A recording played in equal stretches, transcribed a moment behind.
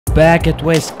Back at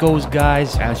West Coast,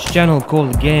 guys, as channel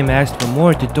called Game asked for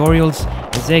more tutorials,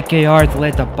 as AKR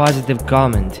left a positive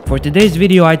comment. For today's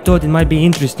video I thought it might be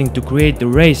interesting to create the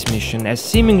race mission, as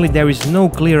seemingly there is no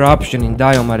clear option in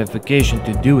Dyom modification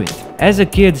to do it. As a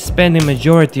kid spending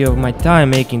majority of my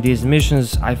time making these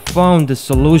missions, I found the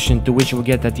solution to which we'll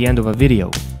get at the end of a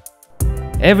video.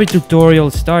 Every tutorial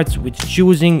starts with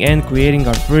choosing and creating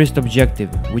our first objective,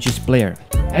 which is player.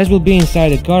 As we'll be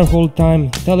inside a car whole time,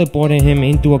 teleporting him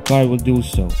into a car will do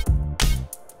so.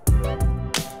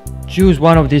 Choose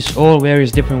one of these all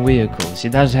various different vehicles.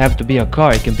 It doesn't have to be a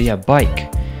car, it can be a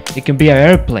bike. It can be an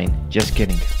airplane, just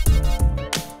kidding.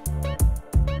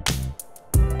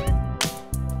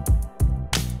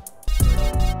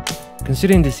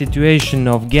 Considering the situation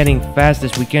of getting fast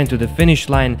as we can to the finish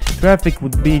line, traffic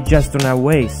would be just on our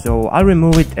way, so I'll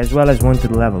remove it as well as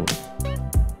wanted level.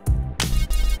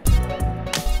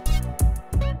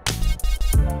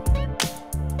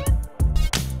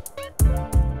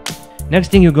 Next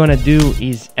thing you're gonna do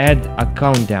is add a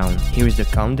countdown. Here is the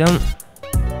countdown.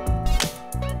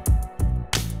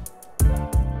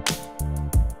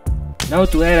 Now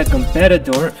to add a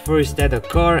competitor, first add a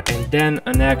car and then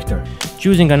an actor.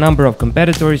 Choosing a number of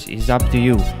competitors is up to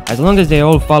you, as long as they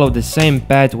all follow the same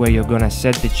path where you're gonna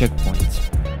set the checkpoints.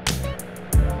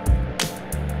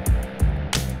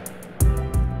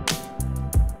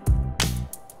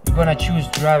 You're gonna choose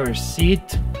driver's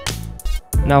seat.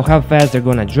 Now how fast they're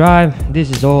gonna drive,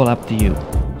 this is all up to you.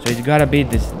 So it's gotta be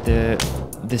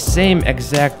the same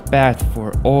exact path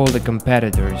for all the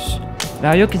competitors.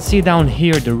 Now you can see down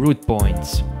here the route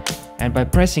points, and by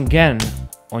pressing N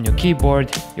on your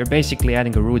keyboard you're basically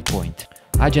adding a route point.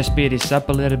 I just speed this up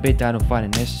a little bit, I don't find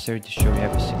it necessary to show you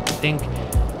every single thing.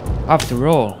 After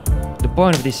all, the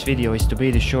point of this video is to be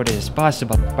the shortest as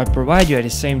possible, but provide you at the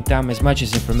same time as much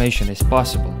information as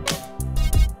possible.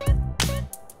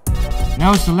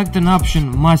 Now select an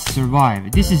option must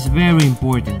survive. This is very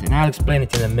important and I'll explain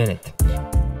it in a minute.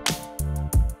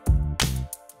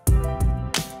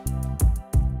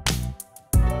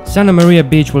 Santa Maria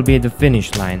Beach will be at the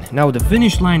finish line. Now the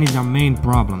finish line is our main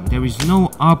problem. There is no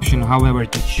option, however,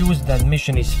 to choose that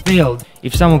mission is failed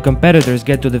if some competitors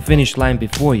get to the finish line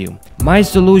before you. My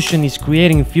solution is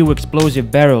creating a few explosive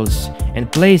barrels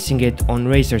and placing it on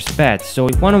racers' path, so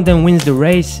if one of them wins the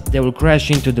race, they will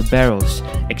crash into the barrels,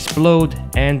 explode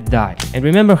and die. And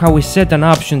remember how we set an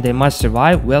option they must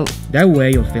survive? Well, that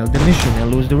way you'll fail the mission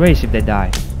and lose the race if they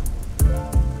die.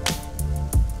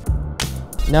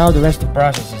 Now the rest of the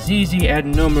process is easy, add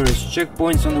numerous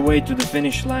checkpoints on the way to the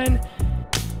finish line.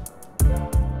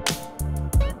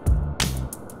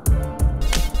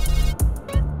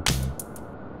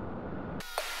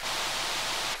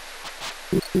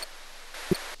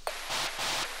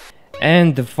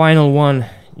 And the final one,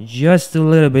 just a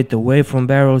little bit away from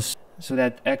barrels, so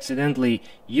that accidentally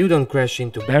you don't crash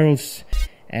into barrels.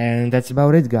 And that's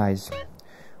about it, guys.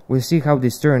 We'll see how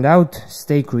this turned out.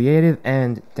 Stay creative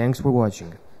and thanks for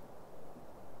watching.